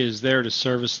IT is there to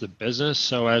service the business.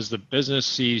 So as the business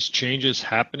sees changes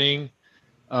happening,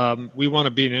 we want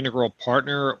to be an integral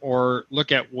partner or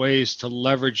look at ways to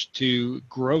leverage to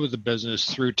grow the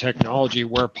business through technology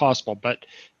where possible, but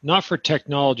not for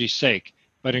technology's sake,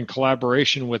 but in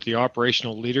collaboration with the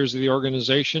operational leaders of the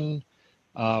organization.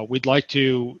 We'd like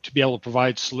to be able to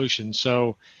provide solutions.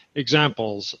 So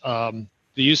examples,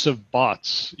 the use of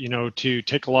bots, to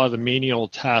take a lot of the menial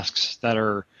tasks that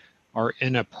are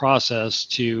in a process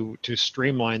to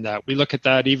streamline that. We look at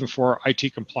that even for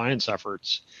IT compliance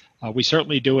efforts. We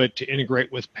certainly do it to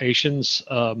integrate with patients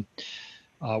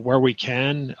where we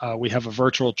can. We have a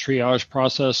virtual triage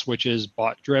process, which is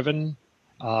bot driven,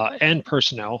 and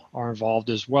personnel are involved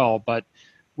as well. But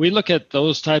we look at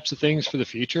those types of things for the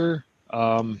future,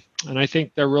 and I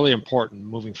think they're really important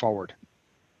moving forward.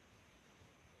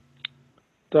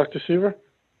 Dr. Seaver?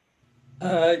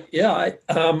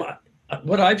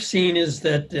 What I've seen is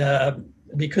that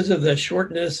because of the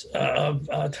shortness of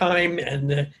time and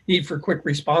the need for quick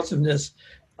responsiveness,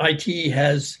 IT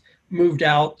has moved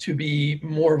out to be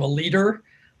more of a leader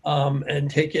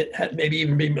and maybe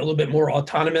even be a little bit more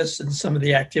autonomous in some of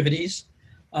the activities.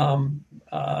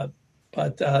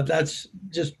 But that's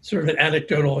just sort of an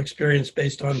anecdotal experience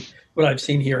based on what I've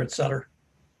seen here at Sutter.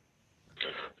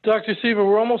 Dr. Seaver,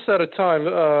 we're almost out of time.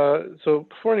 So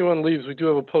before anyone leaves, we do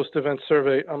have a post-event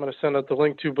survey I'm going to send out the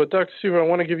link to. But Dr. Seaver, I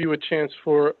want to give you a chance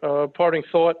for a parting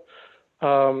thought,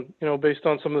 based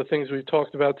on some of the things we've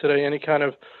talked about today. Any kind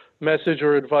of message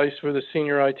or advice for the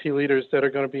senior IT leaders that are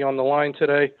going to be on the line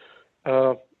today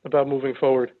about moving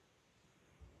forward?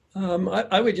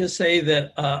 I would just say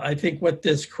that I think what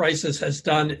this crisis has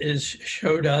done is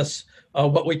showed us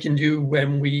what we can do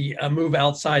when we move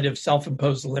outside of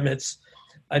self-imposed limits.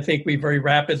 I think we very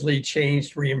rapidly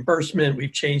changed reimbursement.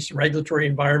 We've changed the regulatory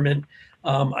environment.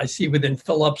 I see within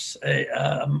Philips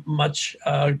a much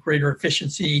greater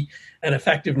efficiency and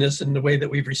effectiveness in the way that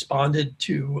we've responded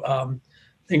to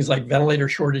things like ventilator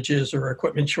shortages or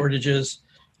equipment shortages.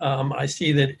 I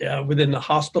see that within the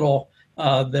hospital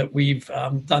that we've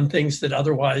done things that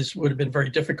otherwise would have been very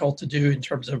difficult to do in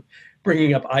terms of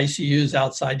bringing up ICUs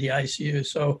outside the ICU.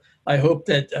 So I hope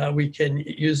that we can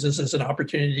use this as an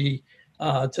opportunity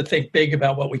to think big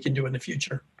about what we can do in the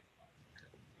future.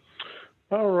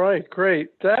 All right, great.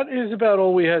 That is about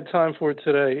all we had time for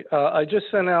today. I just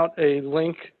sent out a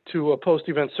link to a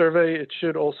post-event survey. It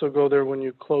should also go there when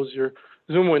you close your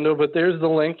Zoom window, but there's the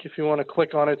link if you want to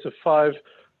click on it. It's a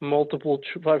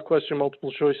five-question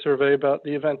multiple choice survey about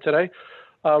the event today.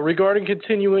 Regarding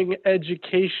continuing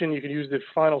education, you can use the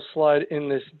final slide in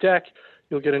this deck.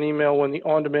 You'll get an email when the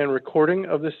on-demand recording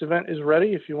of this event is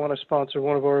ready. If you want to sponsor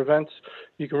one of our events,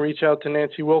 you can reach out to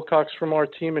Nancy Wilcox from our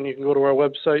team, and you can go to our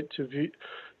website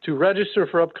to register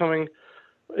for upcoming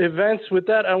events. With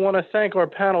that, I want to thank our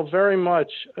panel very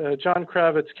much. John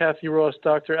Kravitz, Kathy Ross,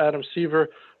 Dr. Adam Seaver.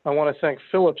 I want to thank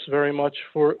Philips very much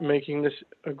for making this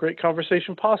a great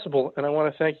conversation possible, and I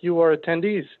want to thank you, our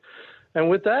attendees. And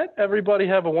with that, everybody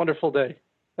have a wonderful day.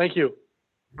 Thank you.